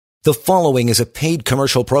The following is a paid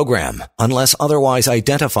commercial program. Unless otherwise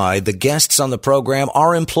identified, the guests on the program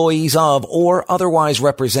are employees of or otherwise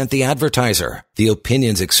represent the advertiser. The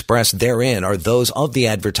opinions expressed therein are those of the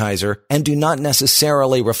advertiser and do not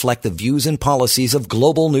necessarily reflect the views and policies of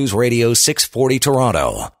Global News Radio 640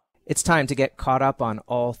 Toronto. It's time to get caught up on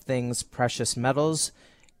all things precious metals.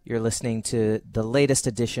 You're listening to the latest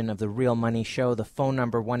edition of the Real Money Show. The phone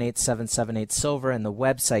number 1-877-8-SILVER and the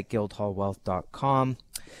website guildhallwealth.com.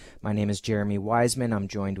 My name is Jeremy Wiseman. I'm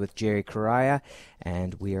joined with Jerry Correia,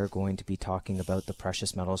 and we are going to be talking about the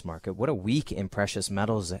precious metals market. What a week in precious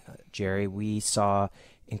metals, Jerry. We saw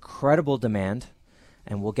incredible demand,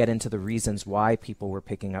 and we'll get into the reasons why people were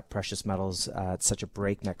picking up precious metals at such a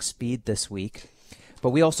breakneck speed this week.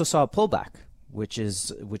 But we also saw a pullback, which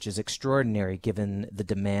is extraordinary given the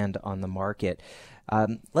demand on the market.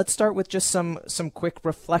 Let's start with just some quick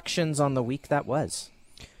reflections on the week that was.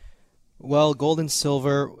 Well, gold and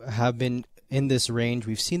silver have been in this range.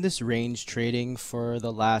 We've seen this range trading for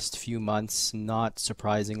the last few months. Not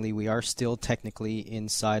surprisingly, we are still technically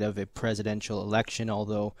inside of a presidential election,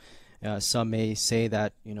 although some may say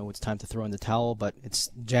that, it's time to throw in the towel, but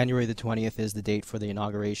it's January the 20th is the date for the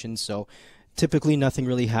inauguration. So typically nothing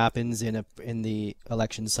really happens in the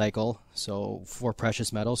election cycle, so for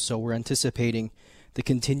precious metals. So we're anticipating the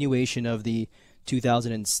continuation of the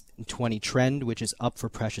 2020 trend, which is up for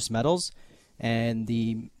precious metals, and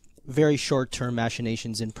the very short-term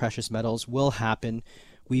machinations in precious metals will happen.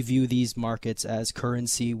 We view these markets as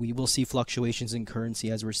currency. We will see fluctuations in currency,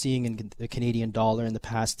 as we're seeing in the Canadian dollar in the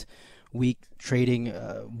past week, trading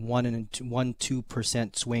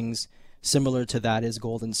 1-2% swings. Similar to that is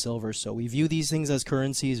gold and silver. So we view these things as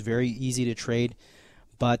currencies, very easy to trade.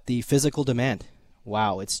 But the physical demand,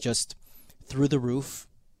 wow, it's just through the roof.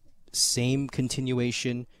 Same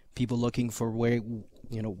continuation, people looking for where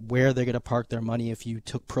they're going to park their money. If you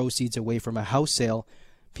took proceeds away from a house sale,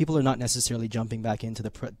 people are not necessarily jumping back into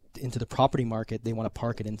the property market. They want to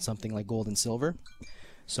park it in something like gold and silver.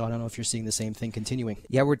 So I don't know if you're seeing the same thing continuing.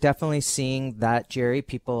 Yeah, we're definitely seeing that, Jerry.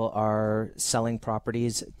 People are selling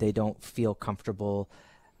properties. They don't feel comfortable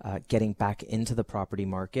getting back into the property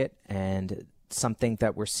market, and something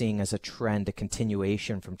that we're seeing as a trend, a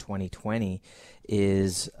continuation from 2020,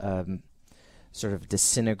 is sort of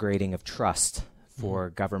disintegrating of trust for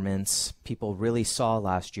governments. People really saw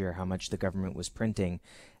last year how much the government was printing,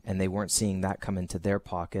 and they weren't seeing that come into their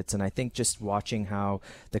pockets. And I think just watching how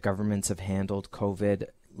the governments have handled COVID,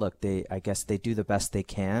 look, I guess they do the best they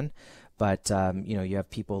can. But, you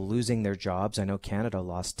have people losing their jobs. I know Canada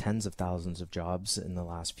lost tens of thousands of jobs in the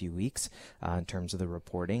last few weeks in terms of the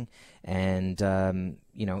reporting. And,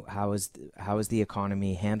 how is the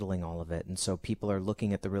economy handling all of it? And so people are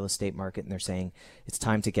looking at the real estate market and they're saying, it's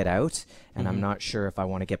time to get out. And I'm not sure if I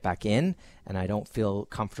want to get back in. And I don't feel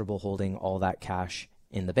comfortable holding all that cash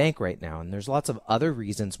in the bank right now. And there's lots of other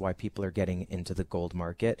reasons why people are getting into the gold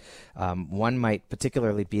market. One might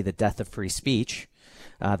particularly be the death of free speech.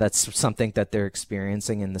 That's something that they're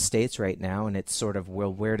experiencing in the States right now, and it's sort of,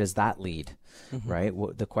 well, where does that lead, right?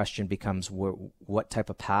 The question becomes, what type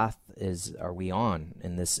of path are we on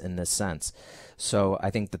in this sense? So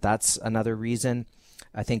I think that's another reason.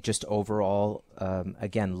 I think just overall,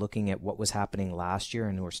 again, looking at what was happening last year,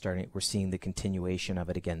 and we're seeing the continuation of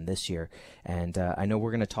it again this year. And I know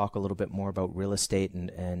we're going to talk a little bit more about real estate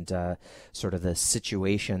and sort of the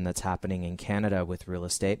situation that's happening in Canada with real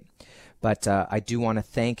estate. But I do want to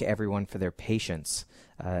thank everyone for their patience.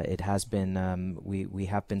 It has been, we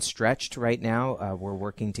have been stretched right now. We're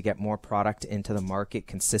working to get more product into the market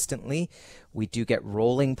consistently. We do get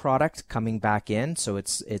rolling product coming back in, so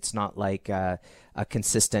it's not like a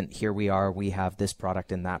consistent, here we are, we have this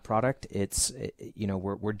product and that product. It's,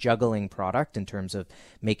 we're juggling product in terms of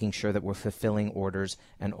making sure that we're fulfilling orders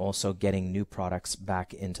and also getting new products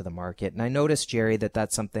back into the market. And I noticed, Jerry,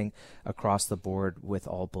 that's something across the board with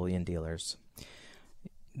all bullion dealers.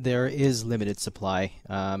 There is limited supply,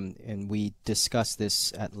 and we discuss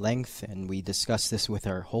this at length, and we discuss this with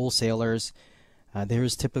our wholesalers. There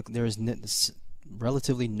is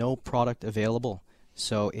relatively no product available,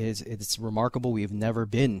 so it's remarkable. We've never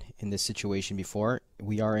been in this situation before.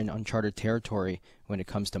 We are in uncharted territory when it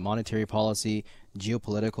comes to monetary policy,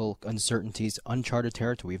 geopolitical uncertainties. Uncharted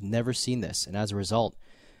territory. We've never seen this, and as a result,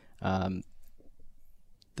 the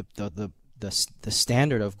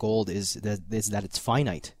standard of gold is that it's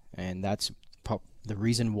finite, and that's the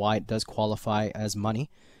reason why it does qualify as money.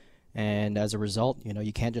 And as a result,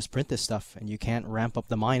 you can't just print this stuff, and you can't ramp up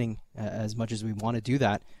the mining as much as we want to do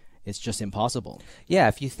that. It's just impossible. Yeah,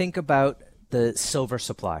 if you think about the silver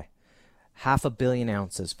supply, 500 million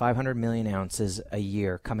ounces, 500 million ounces a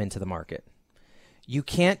year come into the market. You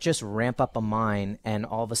can't just ramp up a mine and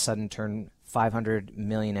all of a sudden turn 500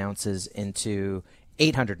 million ounces into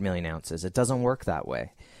 800 million ounces. It doesn't work that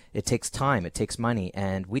way. It takes time. It takes money.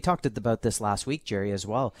 And we talked about this last week, Jerry, as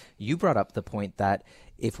well. You brought up the point that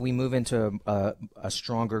if we move into a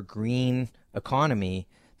stronger green economy,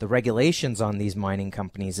 the regulations on these mining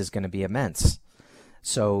companies is going to be immense.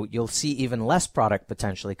 So you'll see even less product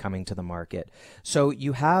potentially coming to the market. So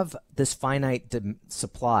you have this finite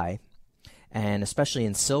supply, and especially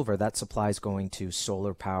in silver, that supply is going to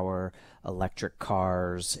solar power, electric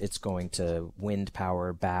cars, it's going to wind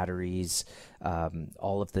power, batteries,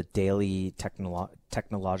 all of the daily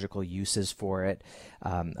technological uses for it,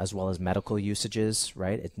 as well as medical usages,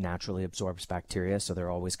 right? It naturally absorbs bacteria, so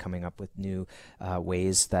they're always coming up with new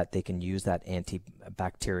ways that they can use that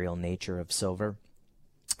antibacterial nature of silver.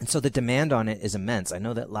 And so the demand on it is immense. I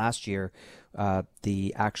know that last year,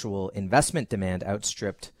 the actual investment demand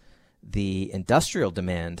outstripped the industrial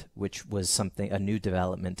demand, which was a new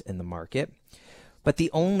development in the market. But the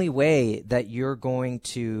only way that you're going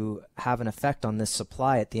to have an effect on this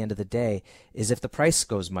supply at the end of the day is if the price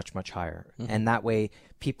goes much, much higher. Mm-hmm. And that way,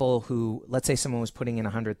 people who, let's say someone was putting in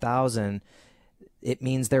 100,000, it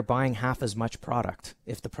means they're buying half as much product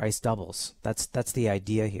if the price doubles. That's the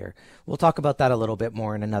idea here. We'll talk about that a little bit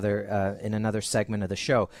more in another segment of the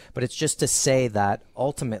show. But it's just to say that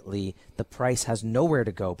ultimately the price has nowhere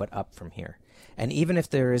to go but up from here. And even if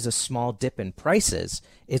there is a small dip in prices,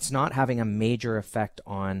 it's not having a major effect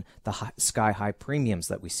on the sky-high premiums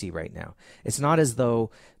that we see right now. It's not as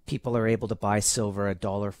though people are able to buy silver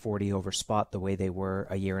 $1.40 over spot the way they were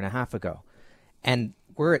a year and a half ago. And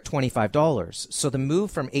we're at $25. So the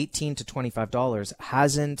move from $18 to $25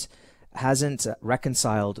 hasn't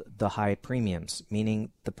reconciled the high premiums,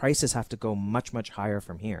 meaning the prices have to go much, much higher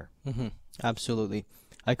from here. Mm-hmm. Absolutely.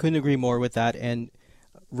 I couldn't agree more with that. And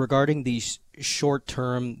regarding these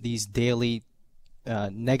short-term, these daily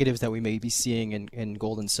negatives that we may be seeing in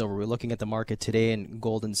gold and silver, we're looking at the market today, and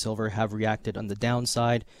gold and silver have reacted on the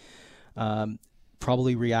downside,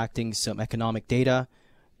 probably reacting some economic data,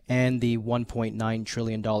 and the $1.9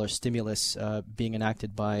 trillion stimulus being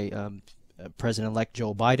enacted by President-elect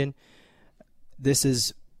Joe Biden. This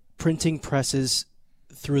is printing presses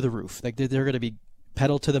through the roof. Like they're going to be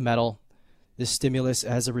pedal to the metal. This stimulus,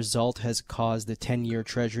 as a result, has caused the 10-year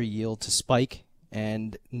Treasury yield to spike,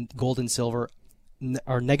 and gold and silver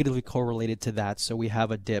are negatively correlated to that. So we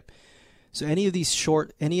have a dip. So any of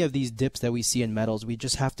these dips that we see in metals, we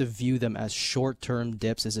just have to view them as short-term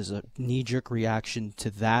dips. This is a knee-jerk reaction to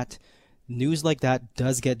that. News like that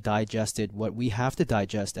does get digested. What we have to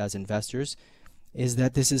digest as investors is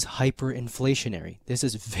that this is hyperinflationary. This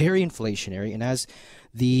is very inflationary. And as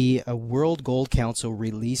the World Gold Council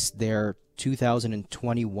released their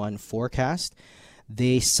 2021 forecast,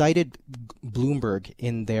 they cited Bloomberg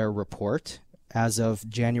in their report as of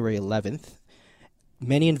January 11th.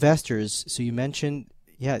 Many investors, so you mentioned,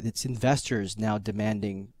 it's investors now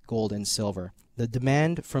demanding gold and silver. The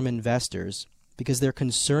demand from investors, because they're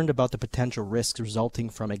concerned about the potential risks resulting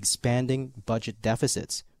from expanding budget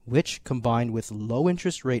deficits, which combined with a lower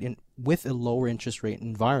interest rate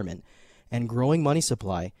environment and growing money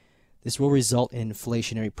supply, this will result in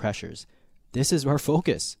inflationary pressures. This is our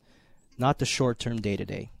focus, not the short-term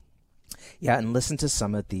day-to-day. Yeah, and listen to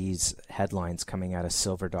some of these headlines coming out of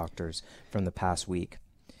silver doctors from the past week.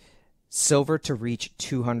 Silver to reach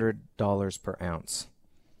 $200 per ounce.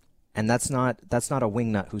 And that's not a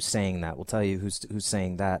wingnut who's saying that. We'll tell you who's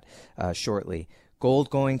saying that shortly. Gold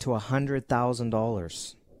going to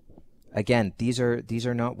 $100,000. Again, these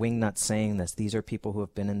are not wingnuts saying this. These are people who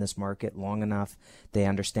have been in this market long enough. They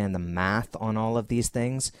understand the math on all of these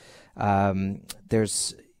things.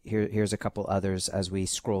 Here's a couple others as we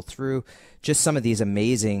scroll through. Just some of these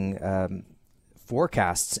amazing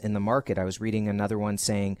forecasts in the market. I was reading another one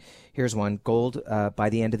saying, here's one, gold by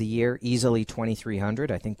the end of the year, easily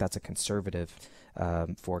 2,300. I think that's a conservative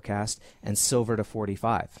forecast. And silver to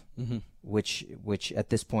 45, mm-hmm. which at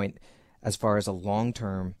this point, as far as a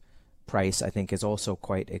long-term price, I think is also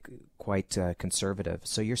quite conservative.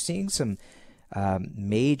 So you're seeing some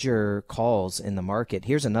major calls in the market.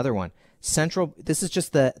 Here's another one. This is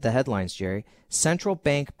just the headlines, Jerry. Central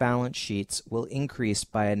bank balance sheets will increase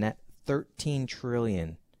by a net 13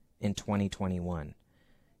 trillion in 2021.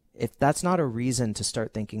 If that's not a reason to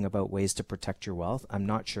start thinking about ways to protect your wealth, I'm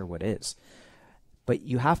not sure what is. But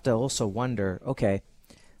you have to also wonder, okay,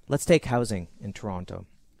 let's take housing in Toronto.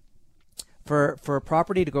 For a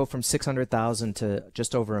property to go from 600,000 to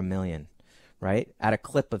just over $1 million, right? At a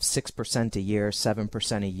clip of 6% a year,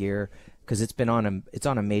 7% a year, because it's been on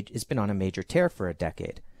a major tear for a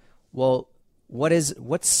decade. Well, what's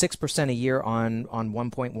 6% a year on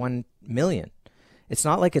 1.1 million? It's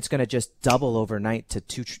not like it's going to just double overnight to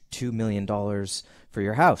 $2 million for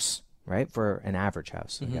your house, right? For an average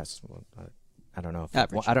house, I guess. Well, I don't know if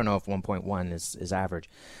average. I don't know if 1.1 is average,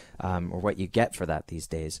 or what you get for that these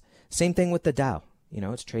days. Same thing with the Dow.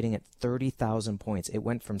 It's trading at 30,000 points. It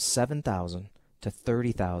went from 7,000 to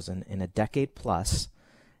 30,000 in a decade plus.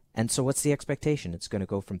 And so what's the expectation? It's going to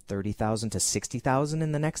go from 30,000 to 60,000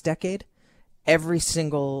 in the next decade. Every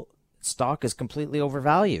single stock is completely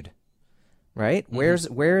overvalued, right? Where's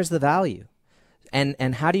the value?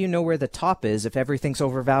 And how do you know where the top is if everything's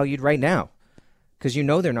overvalued right now? Because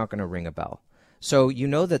they're not going to ring a bell. So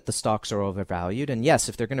that the stocks are overvalued. And yes,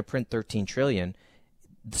 if they're going to print 13 trillion,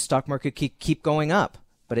 the stock market keep going up.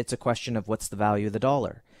 But it's a question of what's the value of the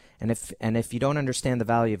dollar. And if you don't understand the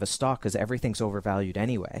value of a stock because everything's overvalued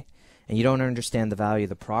anyway, and you don't understand the value of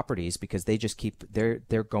the properties because they just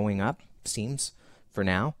they're going up, seems, for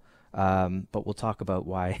now. But we'll talk about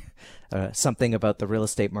why, something about the real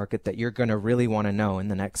estate market that you're going to really want to know in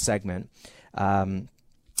the next segment.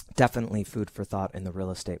 Definitely food for thought in the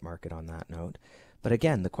real estate market on that note. But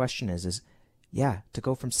again, the question is to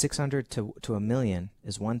go from 600 to a million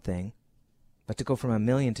is one thing, but to go from 1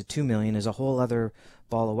 million to 2 million is a whole other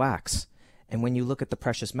ball of wax. And when you look at the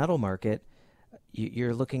precious metal market,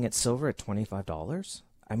 you're looking at silver at $25.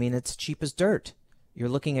 I mean, it's cheap as dirt. You're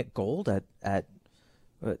looking at gold at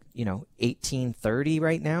 $18.30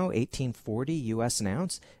 right now, $18.40 US an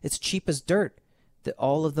ounce. It's cheap as dirt.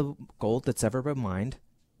 All of the gold that's ever been mined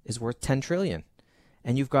is worth 10 trillion.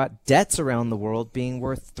 And you've got debts around the world being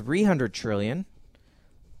worth 300 trillion,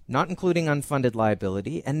 not including unfunded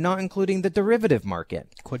liability and not including the derivative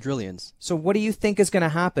market. Quadrillions. So what do you think is going to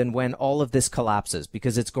happen when all of this collapses?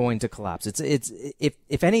 Because it's going to collapse.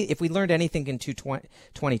 If we learned anything in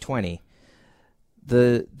 2020,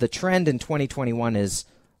 the trend in 2021 is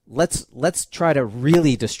let's try to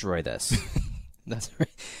really destroy this. That's right.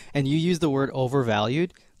 And you use the word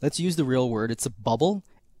overvalued. Let's use the real word. It's a bubble.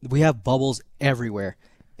 We have bubbles everywhere.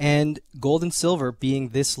 And gold and silver being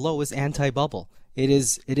this low is anti-bubble. It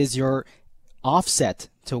is your offset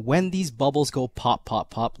to when these bubbles go pop, pop,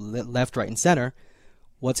 pop, left, right, and center.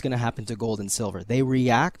 What's going to happen to gold and silver? They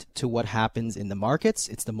react to what happens in the markets.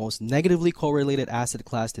 It's the most negatively correlated asset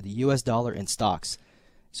class to the US dollar in stocks.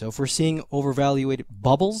 So if we're seeing overvalued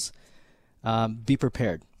bubbles, be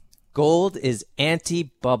prepared. Gold is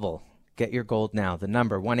anti-bubble. Get your gold now. The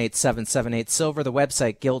number 18778-SILVER. The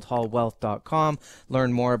website guildhallwealth.com.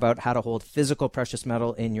 Learn more about how to hold physical precious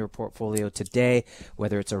metal in your portfolio today,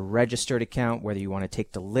 whether it's a registered account, whether you want to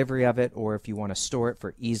take delivery of it, or if you want to store it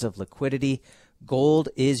for ease of liquidity. Gold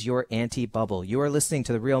is your anti-bubble. You are listening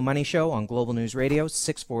to The Real Money Show on Global News Radio,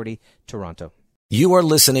 640 Toronto. You are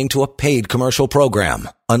listening to a paid commercial program.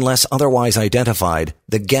 Unless otherwise identified,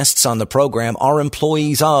 the guests on the program are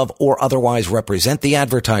employees of or otherwise represent the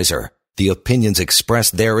advertiser. The opinions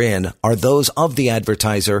expressed therein are those of the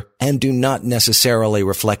advertiser and do not necessarily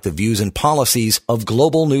reflect the views and policies of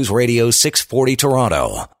Global News Radio 640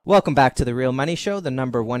 Toronto. Welcome back to The Real Money Show. The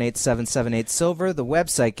number 18778-SILVER. The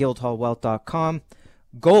website guildhallwealth.com.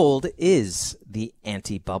 Gold is the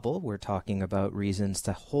anti-bubble. We're talking about reasons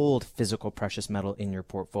to hold physical precious metal in your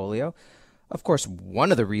portfolio. Of course,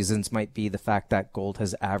 one of the reasons might be the fact that gold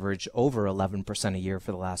has averaged over 11% a year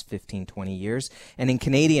for the last 15, 20 years. And in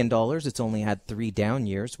Canadian dollars, it's only had 3 down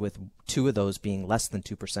years, with 2 of those being less than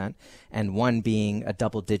 2% and 1 being a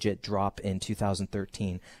double-digit drop in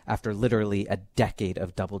 2013 after literally a decade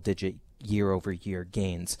of double-digit year-over-year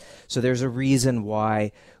gains. So there's a reason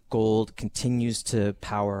why gold continues to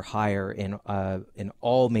power higher in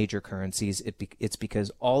all major currencies. It's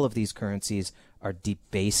because all of these currencies are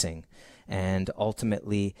debasing. And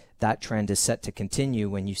ultimately, that trend is set to continue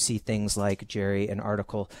when you see things like, Jerry, an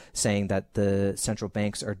article saying that the central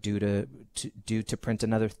banks are due to print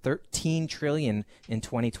another 13 trillion in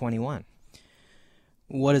 2021.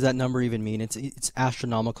 What does that number even mean? It's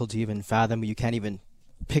astronomical to even fathom. You can't even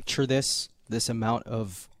picture this amount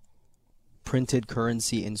of printed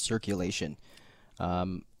currency in circulation.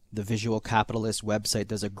 The Visual Capitalist website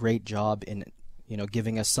does a great job in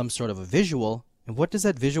giving us some sort of a visual. And what does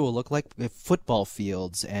that visual look like? With football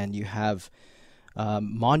fields, and you have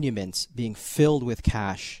monuments being filled with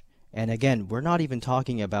cash. And again, we're not even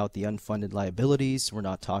talking about the unfunded liabilities. We're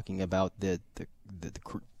not talking about the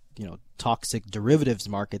toxic derivatives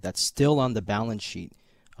market that's still on the balance sheet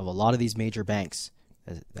of a lot of these major banks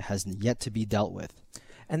that has yet to be dealt with.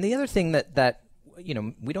 And the other thing that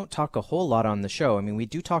we don't talk a whole lot on the show. I mean, we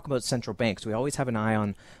do talk about central banks. We always have an eye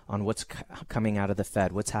on what's coming out of the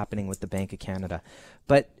Fed, what's happening with the Bank of Canada.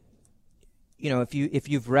 But, if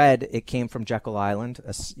you've read It Came from Jekyll Island,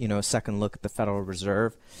 a second look at the Federal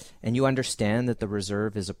Reserve, and you understand that the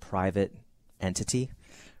Reserve is a private entity,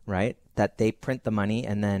 right? That they print the money,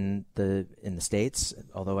 and then in the States,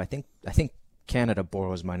 although I think Canada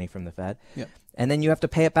borrows money from the Fed, and then you have to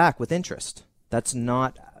pay it back with interest. That's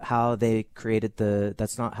not how they created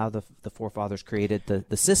that's not how the forefathers created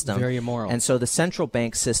the system. Very immoral. And so the central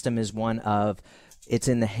bank system is one of, it's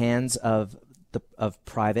in the hands of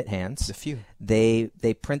private hands. The few.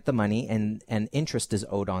 They print the money, and interest is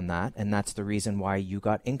owed on that, and that's the reason why you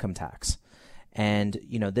got income tax. And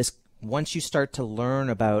once you start to learn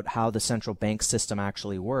about how the central bank system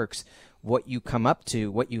actually works, what you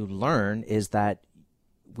learn is that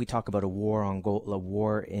we talk about a war on gold, a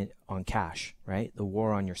war on cash, right? The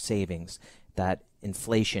war on your savings, that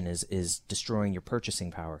inflation is destroying your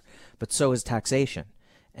purchasing power, but so is taxation.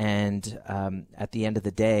 And at the end of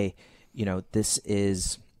the day, this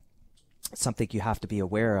is something you have to be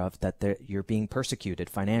aware of, that you're being persecuted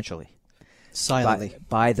financially. Silently.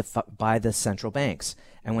 By the central banks.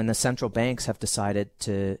 And when the central banks have decided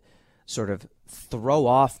to sort of throw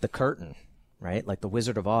off the curtain, right? Like the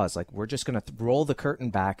Wizard of Oz, like we're just going to roll the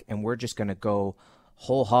curtain back, and we're just going to go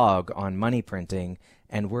whole hog on money printing,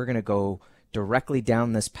 and we're going to go directly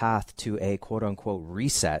down this path to a quote unquote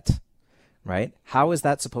reset, right? How is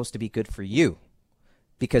that supposed to be good for you?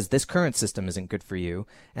 Because this current system isn't good for you,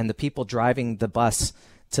 and the people driving the bus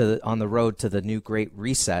on the road to the new great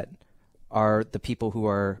reset are the people who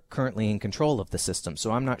are currently in control of the system.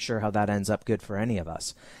 So I'm not sure how that ends up good for any of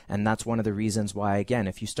us. And that's one of the reasons why, again,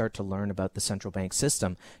 if you start to learn about the central bank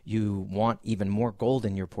system, you want even more gold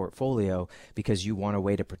in your portfolio, because you want a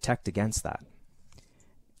way to protect against that.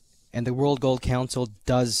 And the World Gold Council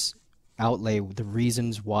does outlay the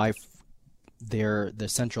reasons why the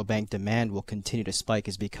central bank demand will continue to spike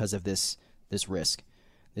is because of this risk.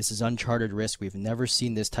 This is uncharted risk. We've never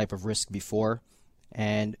seen this type of risk before.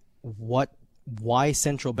 And why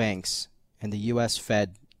central banks and the U.S.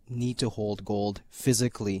 Fed need to hold gold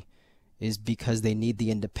physically is because they need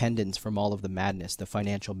the independence from all of the madness, the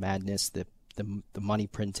financial madness, the money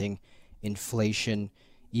printing, inflation,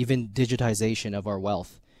 even digitization of our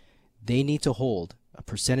wealth. They need to hold a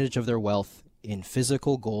percentage of their wealth in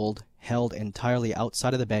physical gold held entirely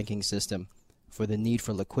outside of the banking system for the need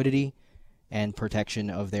for liquidity and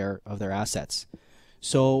protection of their assets.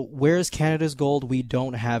 So where's Canada's gold? We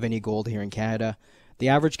don't have any gold here in Canada. The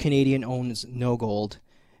average Canadian owns no gold.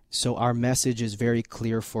 So our message is very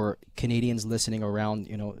clear for Canadians listening around,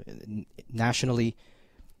 nationally.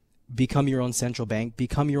 Become your own central bank.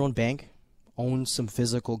 Become your own bank. Own some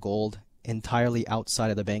physical gold entirely outside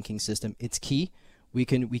of the banking system. It's key. We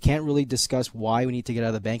can't really discuss why we need to get out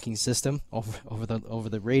of the banking system over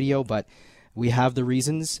the radio, but we have the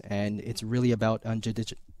reasons, and it's really about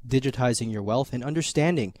digitizing your wealth and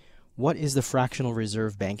understanding what is the fractional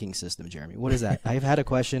reserve banking system, Jeremy. What is that? I've had a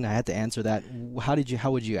question. I had to answer that.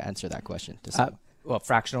 How would you answer that question? Well,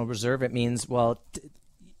 fractional reserve, it means,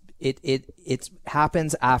 it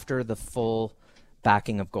happens after the full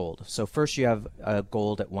backing of gold. So first you have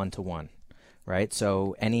gold at 1-to-1. Right.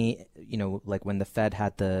 So like when the Fed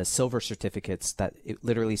had the silver certificates, that it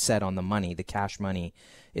literally said on the money, the cash money,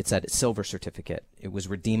 it said silver certificate. It was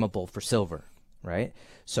redeemable for silver. Right.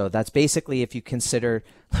 So that's basically, if you consider,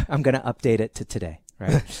 I'm going to update it to today.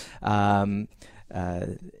 Right.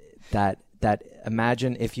 That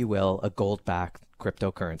imagine, if you will, a gold-backed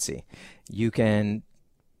cryptocurrency. You can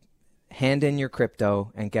hand in your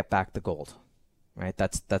crypto and get back the gold. Right.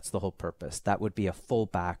 That's the whole purpose. That would be a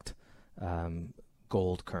full-backed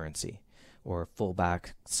gold currency or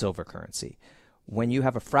full-back silver currency. When you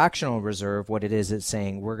have a fractional reserve, what it is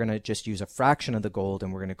saying we're going to just use a fraction of the gold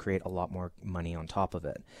and we're going to create a lot more money on top of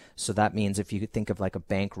it. So that means if you think of like a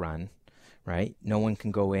bank run, right, no one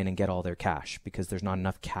can go in and get all their cash because there's not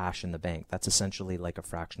enough cash in the bank. That's essentially like a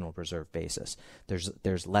fractional reserve basis.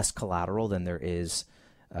 There's less collateral than there is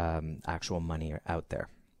actual money out there.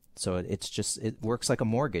 So it works like a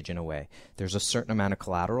mortgage in a way. There's a certain amount of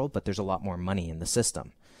collateral, but there's a lot more money in the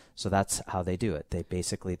system. So that's how they do it.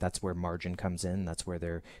 That's where margin comes in. That's where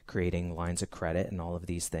they're creating lines of credit and all of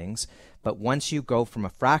these things. But once you go from a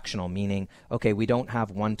fractional, meaning, okay, we don't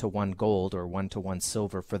have 1-to-1 gold or 1-to-1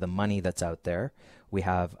 silver for the money that's out there. We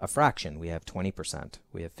have a fraction. We have 20%.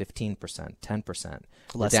 We have 15%, 10%.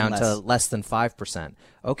 We're down to less than 5%.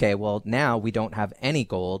 Okay, well, now we don't have any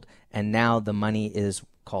gold, and now the money is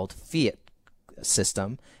called fiat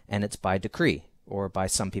system, and it's by decree, or by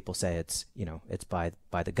some people say it's by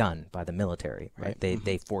the gun, by the military, right?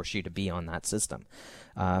 They force you to be on that system.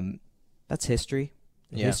 That's history.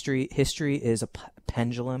 Yeah. History is a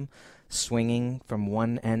pendulum swinging from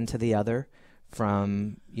one end to the other,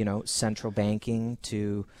 from, central banking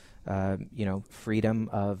to, freedom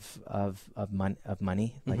of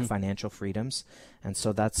money, like financial freedoms. And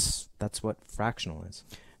so that's what fractional is.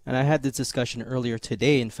 And I had this discussion earlier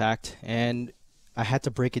today, in fact, and I had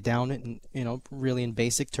to break it down in, really in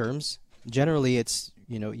basic terms. Generally, it's,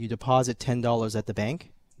 you deposit $10 at the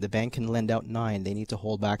bank. The bank can lend out $9. They need to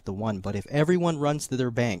hold back the $1. But if everyone runs to their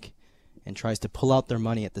bank and tries to pull out their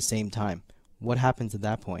money at the same time, what happens at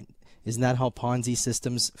that point? Isn't that how Ponzi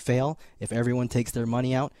systems fail? If everyone takes their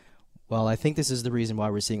money out? Well, I think this is the reason why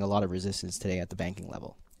we're seeing a lot of resistance today at the banking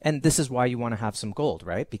level. And this is why you want to have some gold,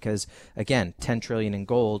 right? Because, again, 10 trillion in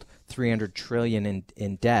gold, 300 trillion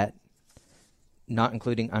in debt, not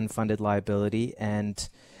including unfunded liability. And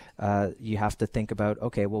you have to think about,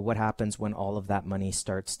 okay, well, what happens when all of that money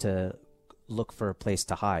starts to look for a place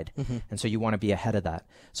to hide? And so you want to be ahead of that.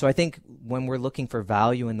 So I think when we're looking for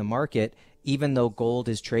value in the market, even though gold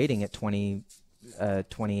is trading at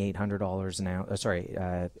 $2,800 an ounce,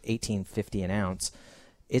 $1,850 an ounce,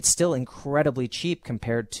 it's still incredibly cheap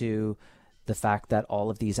compared to the fact that all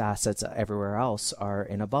of these assets everywhere else are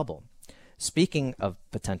in a bubble. Speaking of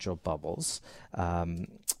potential bubbles,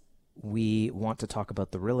 we want to talk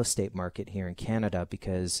about the real estate market here in Canada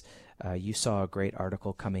because you saw a great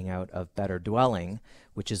article coming out of Better Dwelling,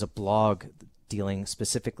 which is a blog dealing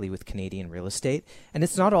specifically with Canadian real estate. And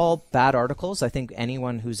it's not all bad articles. I think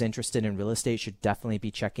anyone who's interested in real estate should definitely be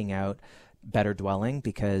checking out Better Dwelling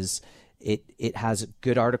because it has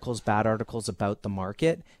good articles, bad articles about the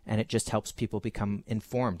market, and it just helps people become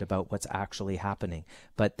informed about what's actually happening.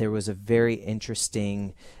 But there was a very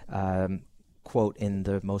interesting quote in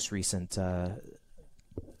the most recent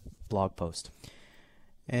blog post.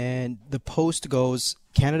 And the post goes,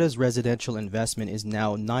 Canada's residential investment is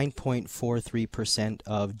now 9.43%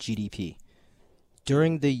 of GDP.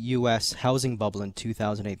 During the U.S. housing bubble in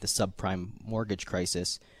 2008, the subprime mortgage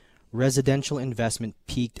crisis, residential investment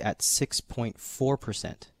peaked at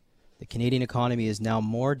 6.4%. The Canadian economy is now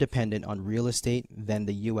more dependent on real estate than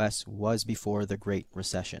the U.S. was before the Great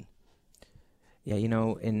Recession. Yeah,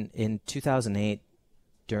 in 2008,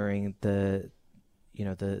 during the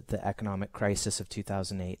economic crisis of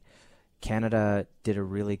 2008, Canada did a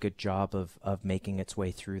really good job of making its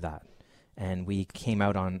way through that. And we came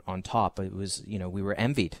out on top. It was, we were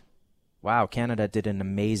envied. Wow, Canada did an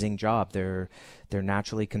amazing job. They're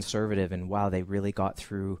naturally conservative, and wow, they really got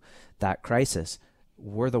through that crisis.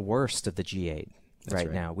 We're the worst of the G8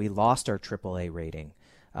 right now. We lost our AAA rating.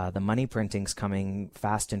 The money printing's coming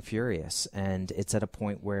fast and furious, and it's at a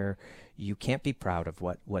point where you can't be proud of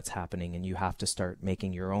what's happening, and you have to start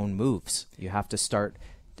making your own moves. You have to start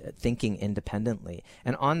thinking independently.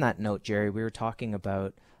 And on that note, Jerry, we were talking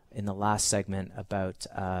about in the last segment about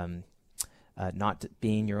not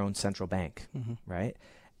being your own central bank, right?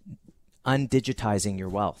 Undigitizing your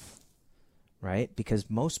wealth, right? Because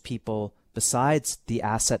most people, besides the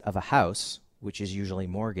asset of a house, which is usually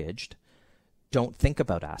mortgaged, don't think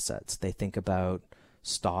about assets. They think about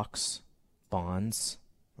stocks, bonds,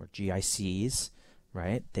 or GICs,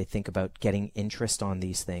 right? They think about getting interest on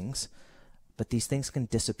these things, but these things can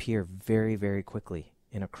disappear very, very quickly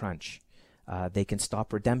in a crunch. They can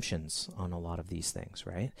stop redemptions on a lot of these things,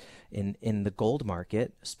 right? In the gold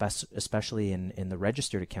market, especially in the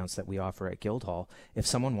registered accounts that we offer at Guildhall, if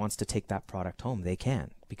someone wants to take that product home, they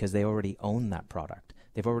can, because they already own that product.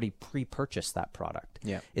 They've already pre-purchased that product.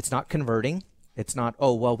 Yeah. It's not converting. It's not,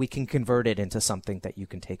 oh, well, we can convert it into something that you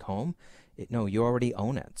can take home. No, you already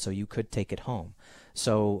own it, so you could take it home.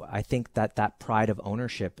 So I think that pride of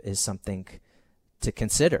ownership is something to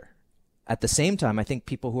consider. At the same time, I think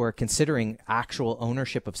people who are considering actual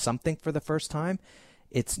ownership of something for the first time,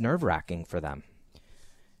 it's nerve-wracking for them.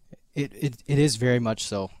 It is very much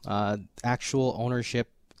so. Actual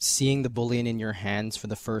ownership, seeing the bullion in your hands for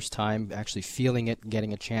the first time, actually feeling it,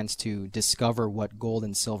 getting a chance to discover what gold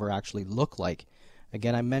and silver actually look like.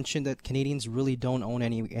 Again, I mentioned that Canadians really don't own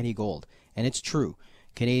any gold, and it's true.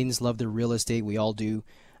 Canadians love their real estate. We all do.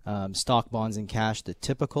 Stock, bonds, and cash, the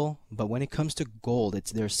typical. But when it comes to gold,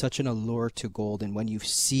 there's such an allure to gold, and when you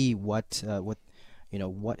see what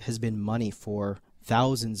has been money for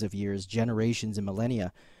thousands of years, generations, and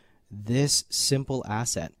millennia, this simple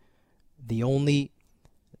asset, the only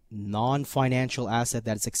non-financial asset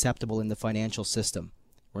that is acceptable in the financial system.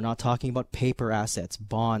 We're not talking about paper assets,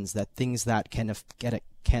 bonds, things that can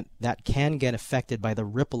get affected by the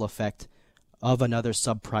ripple effect of another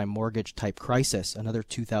subprime mortgage type crisis, another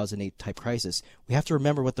 2008 type crisis. We have to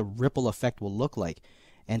remember what the ripple effect will look like,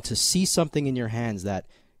 and to see something in your hands that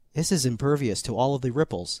this is impervious to all of the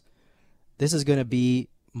ripples. This is going to be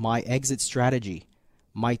my exit strategy,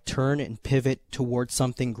 my turn and pivot towards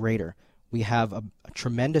something greater. we have a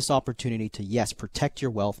tremendous opportunity to, yes, protect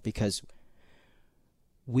your wealth, because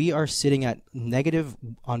we are sitting at negative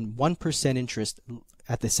on 1% interest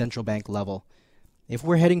at the central bank level. If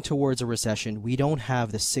we're heading towards a recession, we don't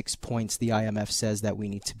have the 6 points the IMF says that we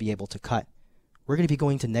need to be able to cut. We're going to be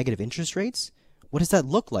going to negative interest rates? What does that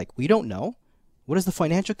look like? We don't know. What does the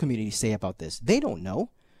financial community say about this? They don't know.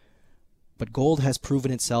 But gold has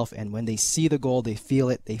proven itself, and when they see the gold, they feel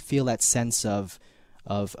it. They feel that sense of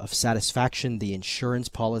satisfaction, the insurance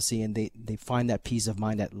policy, and they find that peace of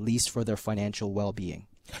mind, at least for their financial well-being.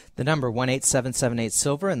 The number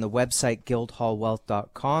 1-877-8-SILVER and the website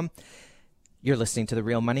guildhallwealth.com. You're listening to The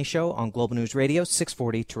Real Money Show on Global News Radio,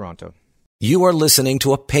 640 Toronto. You are listening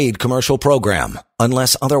to a paid commercial program.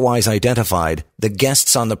 Unless otherwise identified, the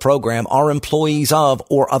guests on the program are employees of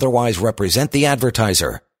or otherwise represent the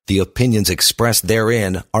advertiser. The opinions expressed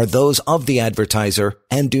therein are those of the advertiser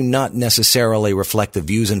and do not necessarily reflect the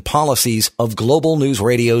views and policies of Global News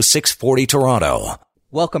Radio 640 Toronto.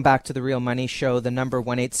 Welcome back to The Real Money Show. The number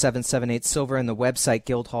 1-877-8-SILVER and the website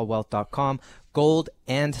guildhallwealth.com. Gold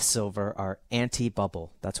and silver are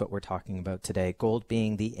anti-bubble. That's what we're talking about today. Gold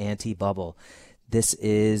being the anti-bubble. This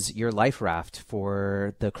is your life raft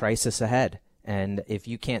for the crisis ahead. And if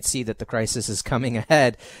you can't see that the crisis is coming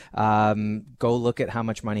ahead, go look at how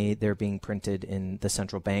much money they're being printed in the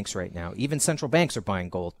central banks right now. Even central banks are buying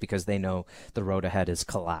gold because they know the road ahead is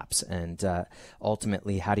collapse. And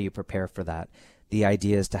ultimately, how do you prepare for that? The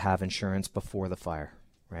idea is to have insurance before the fire,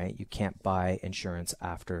 right? You can't buy insurance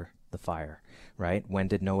after the fire, right? When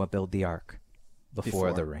did Noah build the ark?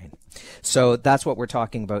 Before the rain. So that's what we're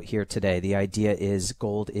talking about here today. The idea is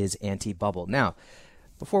gold is anti-bubble. Now,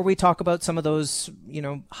 before we talk about some of those,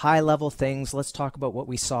 high-level things, let's talk about what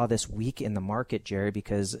we saw this week in the market, Jerry,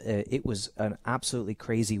 because it was an absolutely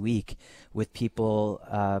crazy week with people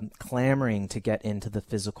clamoring to get into the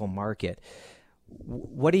physical market.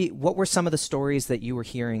 What were some of the stories that you were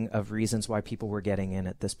hearing of reasons why people were getting in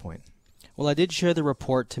at this point? Well, I did share the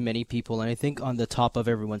report to many people, and I think on the top of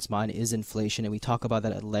everyone's mind is inflation, and we talk about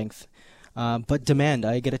that at length. But demand,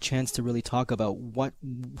 I get a chance to really talk about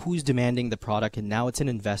who's demanding the product, and now it's in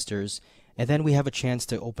investors. And then we have a chance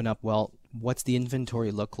to open up, well, what's the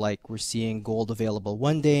inventory look like? We're seeing gold available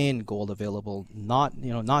one day and gold available not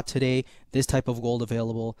today, this type of gold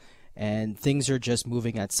available. And things are just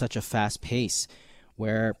moving at such a fast pace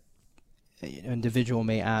where an individual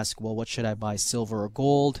may ask, well, what should I buy, silver or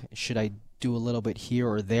gold? Should I do a little bit here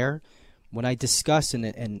or there? When I discuss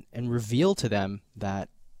and reveal to them that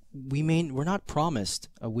we're not promised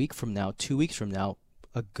a week from now, 2 weeks from now,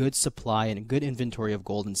 a good supply and a good inventory of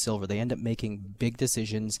gold and silver, they end up making big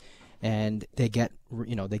decisions, and they get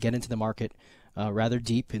into the market rather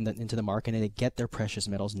deep into the market, and they get their precious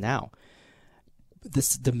metals now.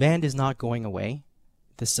 This demand is not going away.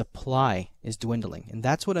 The supply is dwindling, and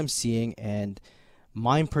that's what I'm seeing. And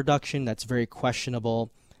mine production, that's very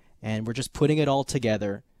questionable, and we're just putting it all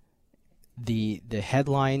together. The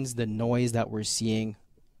headlines, the noise that we're seeing,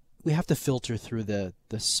 we have to filter through the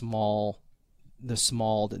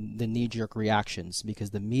knee-jerk reactions,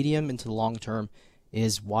 because the medium into the long term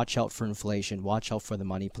is watch out for inflation, watch out for the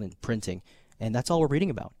money printing, and that's all we're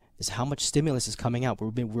reading about is how much stimulus is coming out.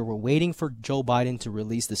 We were waiting for Joe Biden to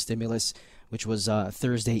release the stimulus, which was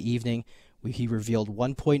Thursday evening. He revealed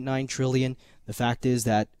 1.9 trillion. The fact is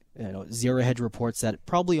that Zero Hedge reports that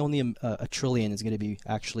probably only a trillion is going to be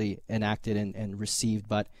actually enacted and received.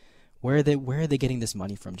 But where are they getting this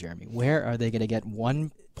money from, Jeremy? Where are they going to get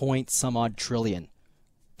 1 point some odd trillion?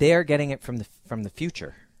 They are getting it from the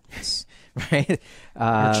future. Yes. Right?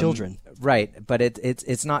 Your children. Right, but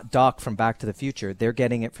it's not Doc from Back to the Future. They're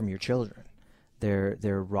getting it from your children. They're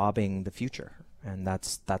robbing the future, and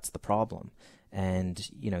that's the problem. And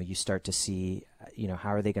you start to see how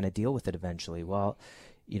are they going to deal with it eventually? Well,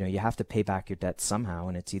 you have to pay back your debt somehow,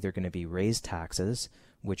 and it's either going to be raised taxes,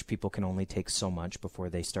 which people can only take so much before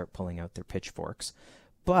they start pulling out their pitchforks.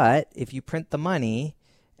 But if you print the money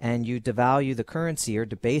and you devalue the currency or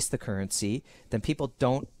debase the currency, then people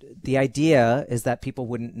don't. The idea is that people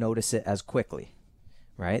wouldn't notice it as quickly,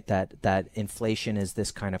 right? That inflation is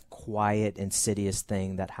this kind of quiet, insidious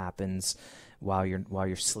thing that happens while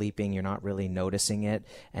you're sleeping. You're not really noticing it,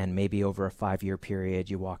 and maybe over a 5-year period,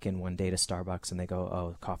 you walk in one day to Starbucks and they go,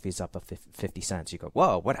 "Oh, coffee's up 50 cents." You go,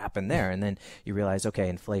 "Whoa, what happened there?" And then you realize, okay,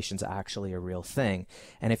 inflation's actually a real thing.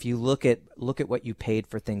 And if you look at what you paid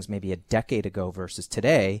for things maybe a decade ago versus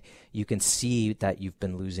today, you can see that you've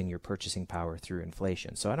been losing your purchasing power through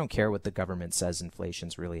inflation. So I don't care what the government says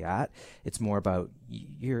inflation's really at. It's more about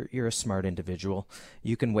you're a smart individual.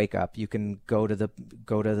 You can wake up, you can go to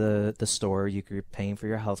the store. you're paying for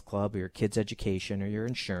your health club or your kids' education or your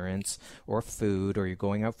insurance or food, or you're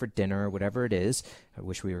going out for dinner or whatever it is. I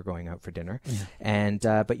wish we were going out for dinner. Yeah. And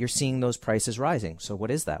but you're seeing those prices rising. So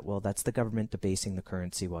what is that? Well, that's the government debasing the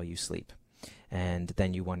currency while you sleep. And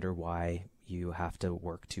then you wonder why you have to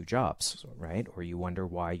work 2 jobs, right? Or you wonder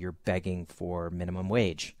why you're begging for minimum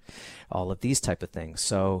wage, all of these type of things.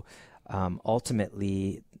 So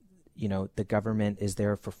ultimately, the government is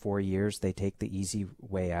there for 4 years. They take the easy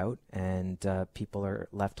way out, and people are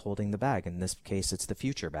left holding the bag. In this case, it's the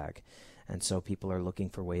future bag. And so people are looking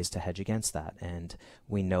for ways to hedge against that. And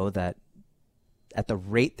we know that at the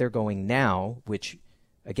rate they're going now, which,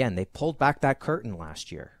 again, they pulled back that curtain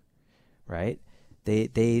last year, right?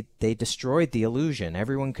 They destroyed the illusion.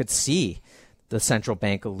 Everyone could see the central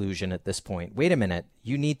bank illusion at this point. Wait a minute.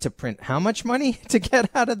 You need to print how much money to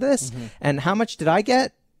get out of this? Mm-hmm. And how much did I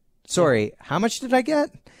get? Sorry, how much did I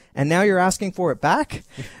get? And now you're asking for it back?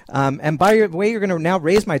 And by the way, you're going to now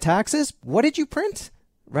raise my taxes? What did you print?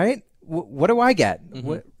 Right? What do I get?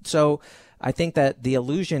 Mm-hmm. So I think that the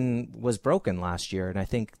illusion was broken last year. And I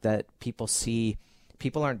think that people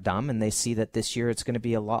aren't dumb, and they see that this year it's going to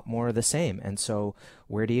be a lot more of the same. And so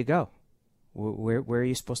where do you go? Where are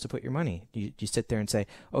you supposed to put your money? You sit there and say,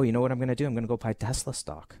 oh, you know what I'm going to do? I'm going to go buy Tesla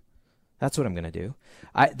stock. That's what I'm going to do.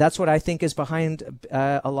 That's what I think is behind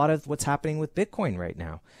a lot of what's happening with Bitcoin right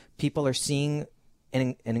now. People are seeing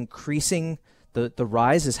an increasing, the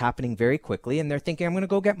rise is happening very quickly, and they're thinking, I'm going to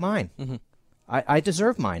go get mine. Mm-hmm. I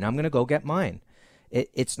deserve mine. I'm going to go get mine.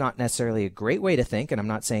 It's not necessarily a great way to think, and I'm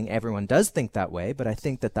not saying everyone does think that way, but I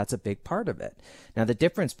think that that's a big part of it. Now, the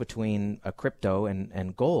difference between a crypto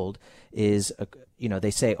and gold is,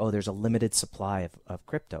 they say, oh, there's a limited supply of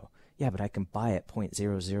crypto. Yeah, but I can buy at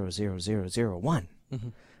 0.000001. Mm-hmm.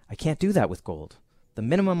 I can't do that with gold. The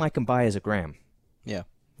minimum I can buy is a gram. Yeah.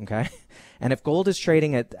 Okay? And if gold is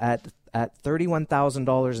trading at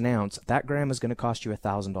 $31,000 an ounce, that gram is going to cost you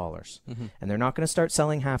 $1,000. Mm-hmm. And they're not going to start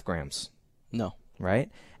selling half grams. No. Right?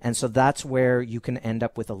 And so that's where you can end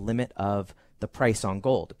up with a limit of the price on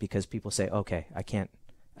gold, because people say, okay, I can't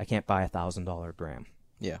buy $1,000 gram.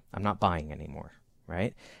 Yeah. I'm not buying anymore.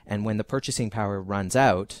 Right? And when the purchasing power runs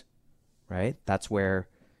out, right, that's where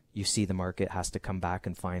you see the market has to come back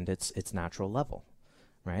and find its natural level.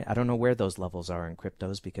 Right? I don't know where those levels are in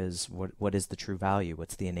cryptos, because what is the true value?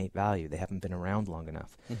 What's the innate value? They haven't been around long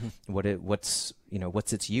enough. Mm-hmm.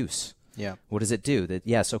 What's its use? Yeah. What does it do? That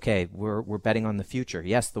yes, okay, we're betting on the future.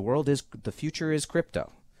 Yes, the future is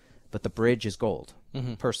crypto, but the bridge is gold.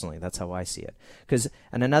 Mm-hmm. Personally, that's how I see it.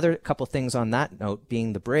 And another couple things on that note,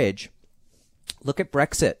 being the bridge. Look at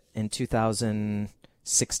Brexit in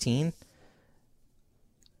 2016.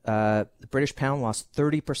 The British pound lost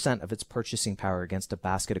 30% of its purchasing power against a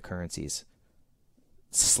basket of currencies.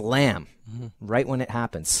 Slam. Mm-hmm. Right when it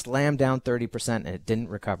happened. Slammed down 30%, and it didn't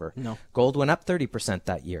recover. No. Gold went up 30%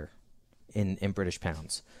 that year in British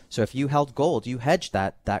pounds. So if you held gold, you hedged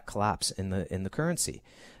that collapse in the currency.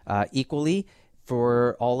 Equally,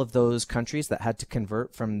 for all of those countries that had to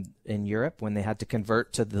convert in Europe, when they had to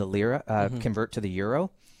convert to the lira, mm-hmm. convert to the euro,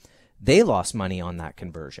 they lost money on that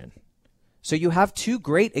conversion. So you have 2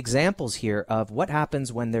 great examples here of what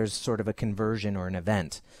happens when there's sort of a conversion or an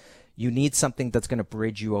event. You need something that's going to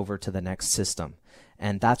bridge you over to the next system.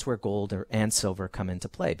 And that's where gold and silver come into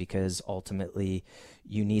play, because ultimately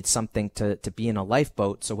you need something to be in a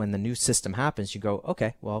lifeboat. So when the new system happens, you go,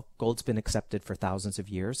 okay, well, gold's been accepted for thousands of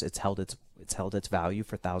years. It's held its value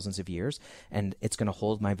for thousands of years, and it's going to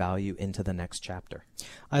hold my value into the next chapter.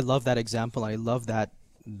 I love that example. I love that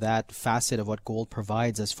facet of what gold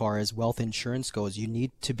provides as far as wealth insurance goes. You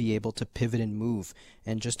need to be able to pivot and move,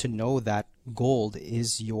 and just to know that gold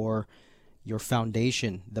is your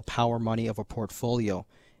foundation, the power money of a portfolio.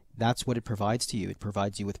 That's what it provides to you. It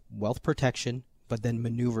provides you with wealth protection, but then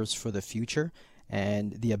maneuvers for the future,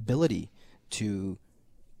 and the ability to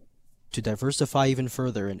diversify even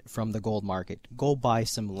further from the gold market. Go buy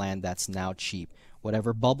some land that's now cheap.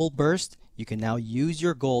 Whatever bubble burst, you can now use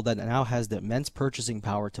your gold that now has the immense purchasing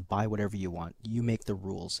power to buy whatever you want. You make the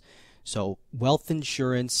rules. So wealth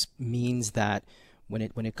insurance means that when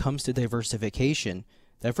it comes to diversification,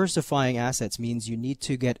 diversifying assets means you need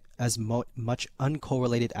to get as much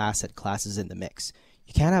uncorrelated asset classes in the mix.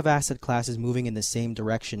 You can't have asset classes moving in the same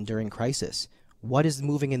direction during crisis. What is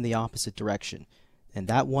moving in the opposite direction? And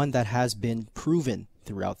that one that has been proven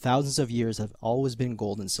throughout thousands of years have always been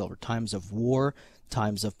gold and silver. Times of war,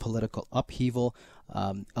 times of political upheaval,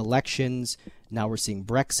 elections. Now we're seeing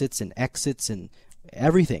Brexits and exits and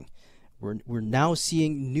everything. We're now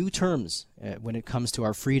seeing new terms when it comes to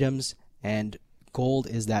our freedoms, and gold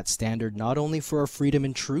is that standard not only for our freedom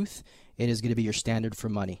and truth, it is going to be your standard for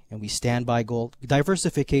money. And we stand by gold.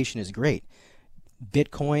 Diversification is great.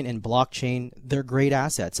 Bitcoin and blockchain, they're great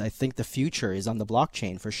assets. I think the future is on the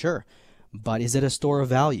blockchain for sure. But is it a store of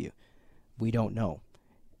value? We don't know.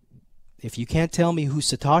 If you can't tell me who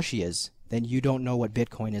Satoshi is, then you don't know what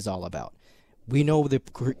Bitcoin is all about. We know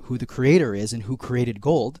who the creator is and who created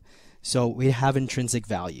gold, so we have intrinsic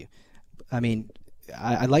value. I mean,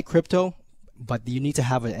 I like crypto, but you need to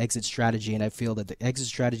have an exit strategy, and I feel that the exit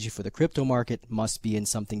strategy for the crypto market must be in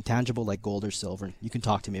something tangible like gold or silver. You can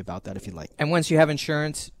talk to me about that if you like. And once you have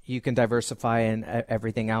insurance, you can diversify in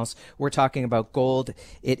everything else. We're talking about gold.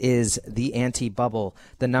 It is the anti-bubble.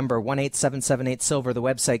 The number 18778-SILVER, the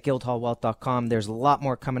website guildhallwealth.com. There's a lot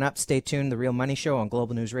more coming up. Stay tuned. The Real Money Show on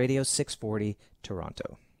Global News Radio, 640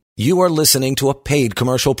 Toronto. You are listening to a paid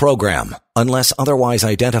commercial program. Unless otherwise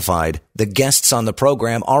identified, the guests on the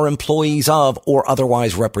program are employees of or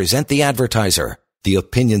otherwise represent the advertiser. The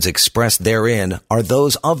opinions expressed therein are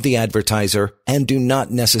those of the advertiser and do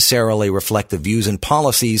not necessarily reflect the views and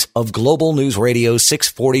policies of Global News Radio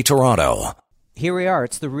 640 Toronto. Here we are.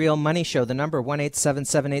 It's the Real Money Show. The number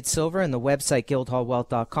 18778-SILVER and the website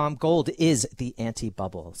guildhallwealth.com. Gold is the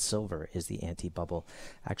anti-bubble. Silver is the anti-bubble.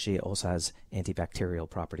 Actually, it also has antibacterial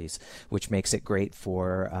properties, which makes it great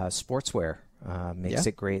for sportswear. Makes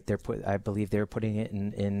it great. I believe they're putting it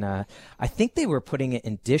in I think they were putting it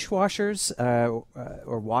in dishwashers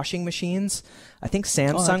or washing machines. I think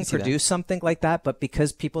Samsung produced something like that, but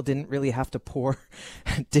because people didn't really have to pour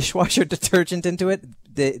dishwasher detergent into it,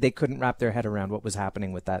 they couldn't wrap their head around what was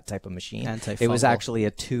happening with that type of machine. It was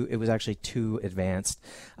actually too advanced.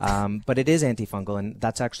 But it is antifungal, and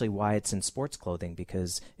that's actually why it's in sports clothing,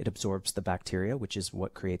 because it absorbs the bacteria, which is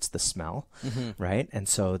what creates the smell, right? And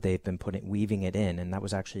so they've been weaving it in, and that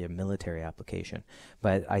was actually a military application.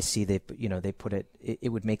 But I see they put it. It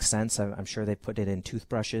would make sense. I'm sure they put it in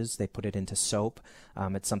toothbrushes. They put it into soap.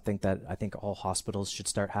 It's something that I think all hospitals should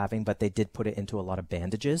start having. But they did put it into a lot of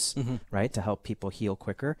bandages, right, to help people heal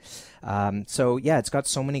quicker. So yeah, it's got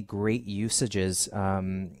so many great usages.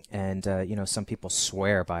 And some people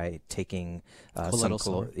swear by taking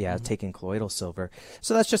taking colloidal silver.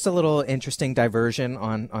 So that's just a little interesting diversion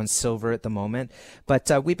on silver at the moment.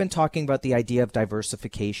 But we've been talking about the idea of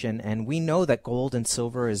diversification, and we know that gold and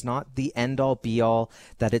silver is not the end-all be-all,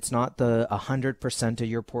 that it's not the 100% of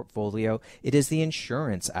your portfolio. It is the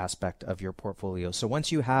insurance aspect of your portfolio. So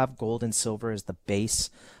once you have gold and silver as the base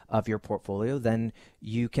of your portfolio, then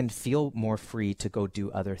you can feel more free to go do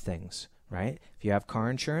other things, right? If you have car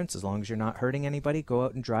insurance, as long as you're not hurting anybody, go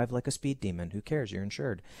out and drive like a speed demon. Who cares? You're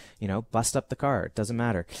insured. Bust up the car. It doesn't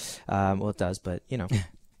matter. Well, it does, but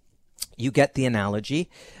you get the analogy.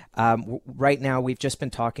 Right now, we've just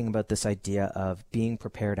been talking about this idea of being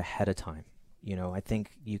prepared ahead of time. I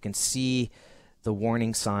think you can see the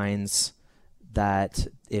warning signs that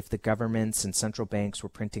if the governments and central banks were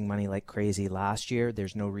printing money like crazy last year,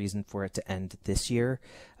 there's no reason for it to end this year.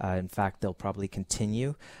 In fact, they'll probably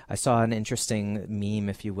continue. I saw an interesting meme,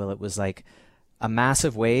 if you will. It was like a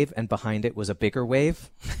massive wave, and behind it was a bigger wave.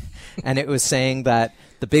 And it was saying that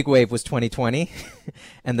the big wave was 2020,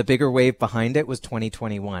 and the bigger wave behind it was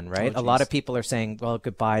 2021, right? A lot of people are saying, well,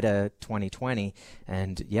 goodbye to 2020.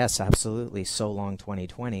 And yes, absolutely, so long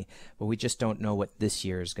 2020. But we just don't know what this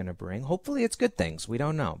year is going to bring. Hopefully it's good things. We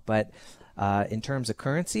don't know. But in terms of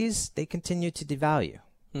currencies, they continue to devalue.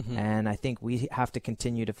 And I think we have to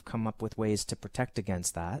continue to come up with ways to protect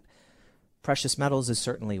against that. Precious metals is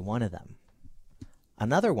certainly one of them.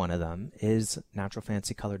 Another one of them is natural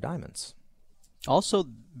fancy colored diamonds. Also,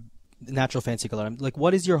 natural fancy colored, like,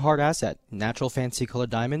 what is your hard asset? Natural fancy colored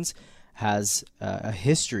diamonds has a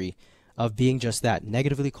history of being just that,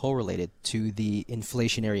 negatively correlated to the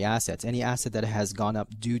inflationary assets. Any asset that has gone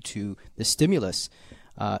up due to the stimulus,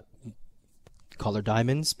 colored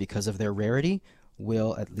diamonds, because of their rarity,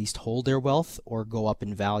 will at least hold their wealth or go up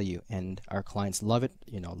in value. And our clients love it,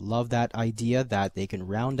 love that idea that they can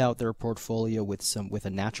round out their portfolio with a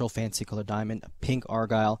natural fancy color diamond, a pink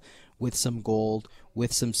argyle, with some gold,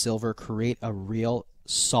 with some silver, create a real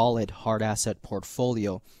solid hard asset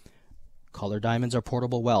portfolio. Color diamonds are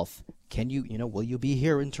portable wealth. Can you, will you be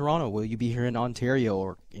here in Toronto? Will you be here in Ontario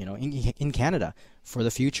or, in Canada for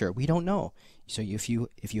the future? We don't know. So if you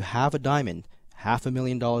have a diamond,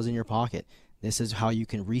 $500,000 in your pocket, this is how you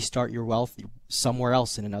can restart your wealth somewhere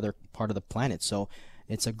else in another part of the planet. So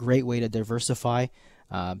it's a great way to diversify.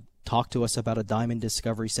 Talk to us about a diamond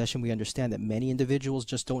discovery session. We understand that many individuals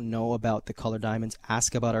just don't know about the color diamonds.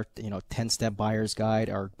 Ask about our 10-step buyer's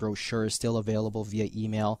guide. Our brochure is still available via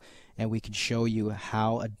email, and we can show you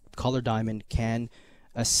how a color diamond can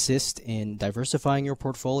assist in diversifying your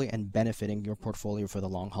portfolio and benefiting your portfolio for the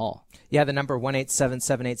long haul. Yeah, the number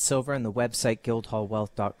 18778 Silver and the website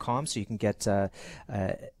guildhallwealth.com, so you can get a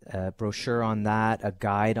brochure on that, a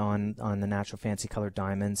guide on the natural fancy colored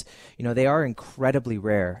diamonds. You know, they are incredibly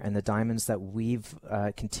rare, and the diamonds that we've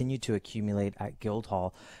continued to accumulate at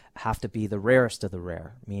Guildhall have to be the rarest of the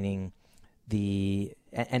rare, meaning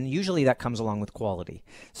and usually that comes along with quality.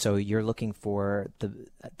 So you're looking for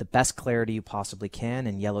the best clarity you possibly can.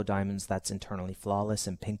 In yellow diamonds, that's internally flawless.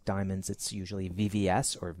 In pink diamonds, it's usually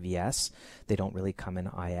VVS or VS. They don't really come in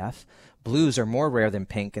IF. Blues are more rare than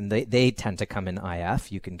pink, and they tend to come in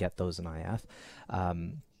IF. You can get those in IF.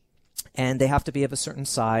 And they have to be of a certain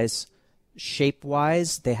size.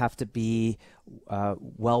 Shape-wise, they have to be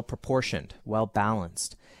well-proportioned,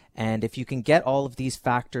 well-balanced. And if you can get all of these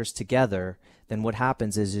factors together, then what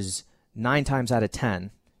happens is 9 times out of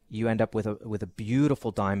 10, you end up with a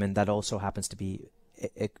beautiful diamond that also happens to be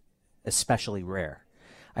especially rare.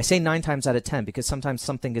 I say 9 times out of 10 because sometimes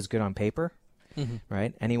something is good on paper,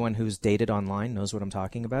 right? Anyone who's dated online knows what I'm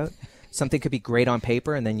talking about. Something could be great on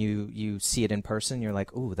paper, and then you see it in person, you're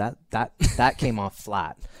like, ooh, that came off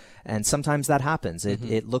flat. And sometimes that happens.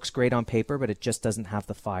 It looks great on paper, but it just doesn't have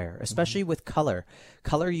the fire, especially with color.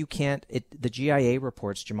 Color, you can't, the GIA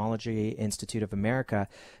reports, Gemological Institute of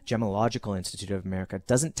America,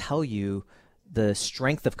 doesn't tell you the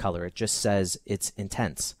strength of color. It just says it's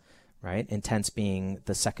intense, right? Intense being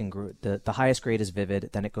the second group, the highest grade is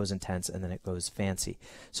vivid, then it goes intense, and then it goes fancy.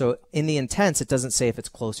 So in the intense, it doesn't say if it's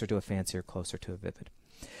closer to a fancy or closer to a vivid.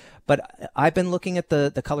 But I've been looking at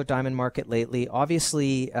the colored diamond market lately.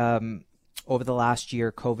 Obviously, over the last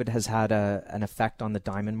year, COVID has had an effect on the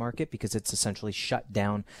diamond market because it's essentially shut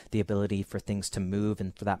down the ability for things to move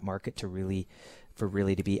and for that market to really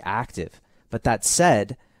to be active. But that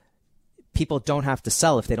said, people don't have to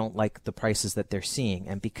sell if they don't like the prices that they're seeing.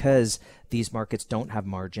 And because these markets don't have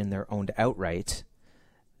margin, they're owned outright,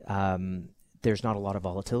 there's not a lot of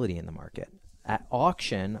volatility in the market. At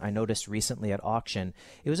auction, I noticed recently at auction,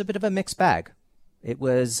 it was a bit of a mixed bag. It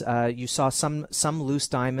was you saw some loose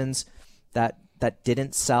diamonds that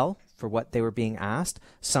didn't sell for what they were being asked.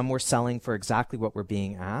 Some were selling for exactly what were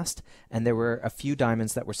being asked, and there were a few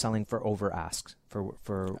diamonds that were selling for over ask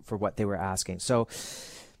for what they were asking. So,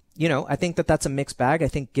 you know, I think that's a mixed bag. I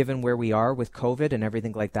think given where we are with COVID and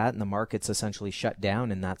everything like that, and the market's essentially shut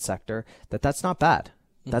down in that sector, that's not bad.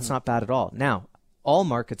 That's not bad at all. Now, all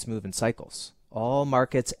markets move in cycles. All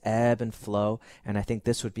markets ebb and flow, and I think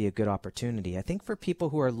this would be a good opportunity. I think for people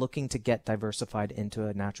who are looking to get diversified into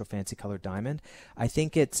a natural fancy colored diamond, I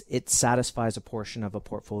think it satisfies a portion of a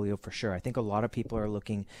portfolio for sure. I think a lot of people are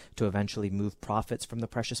looking to eventually move profits from the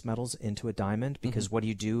precious metals into a diamond, because what do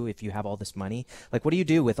you do if you have all this money? Like, what do you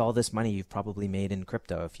do with all this money you've probably made in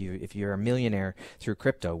crypto? If you're a millionaire through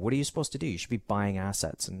crypto, what are you supposed to do? You should be buying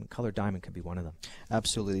assets, and colored diamond could be one of them.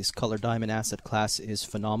 Absolutely. This colored diamond asset class is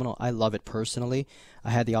phenomenal. I love it personally.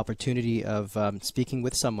 I had the opportunity of speaking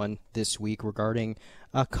with someone this week regarding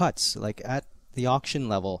cuts, like at the auction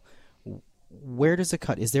level. Where does it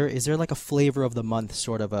cut? Is there like a flavor of the month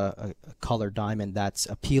sort of a colored diamond that's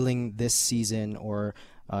appealing this season or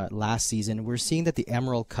last season? We're seeing that the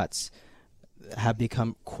emerald cuts have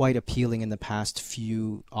become quite appealing in the past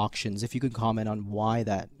few auctions. If you could comment on why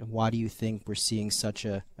do you think we're seeing such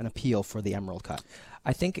an appeal for the emerald cut?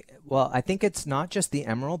 I think it's not just the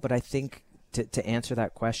emerald, but I think to answer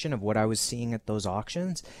that question of what I was seeing at those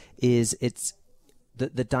auctions is it's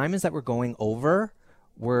the diamonds that were going over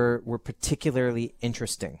were particularly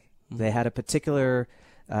interesting. They had a particular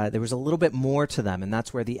there was a little bit more to them, and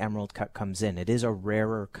that's where the emerald cut comes in. It is a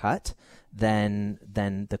rarer cut than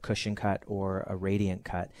the cushion cut or a radiant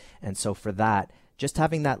cut, and so for that, just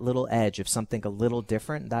having that little edge of something a little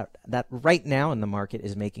different, that right now in the market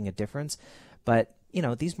is making a difference. But you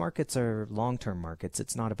know, these markets are long-term markets.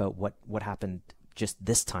 It's not about what happened just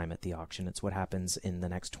this time at the auction. It's what happens in the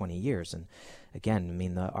next 20 years. And again, I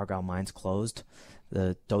mean, the Argyle mines closed.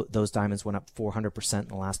 Those diamonds went up 400% in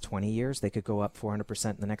the last 20 years. They could go up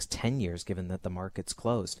 400% in the next 10 years, given that the market's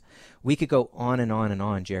closed. We could go on and on and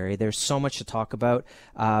on, Jerry. There's so much to talk about.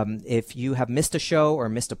 If you have missed a show or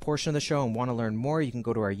missed a portion of the show and want to learn more, you can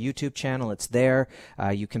go to our YouTube channel. It's there.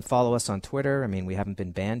 You can follow us on Twitter. I mean, we haven't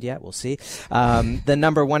been banned yet. We'll see. The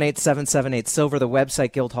number 18778 Silver, the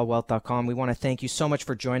website, guildhallwealth.com. We want to thank you so much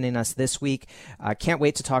for joining us this week. Can't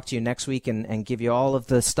wait to talk to you next week and give you all of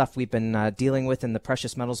the stuff we've been dealing with in the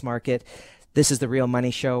precious metals market. This is The Real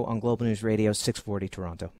Money Show on Global News Radio 640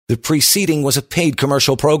 Toronto. The preceding was a paid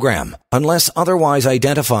commercial program. Unless otherwise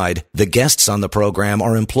identified, the guests on the program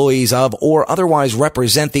are employees of or otherwise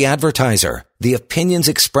represent the advertiser. The opinions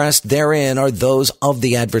expressed therein are those of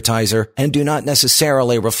the advertiser and do not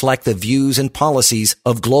necessarily reflect the views and policies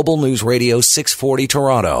of Global News Radio 640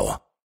 Toronto.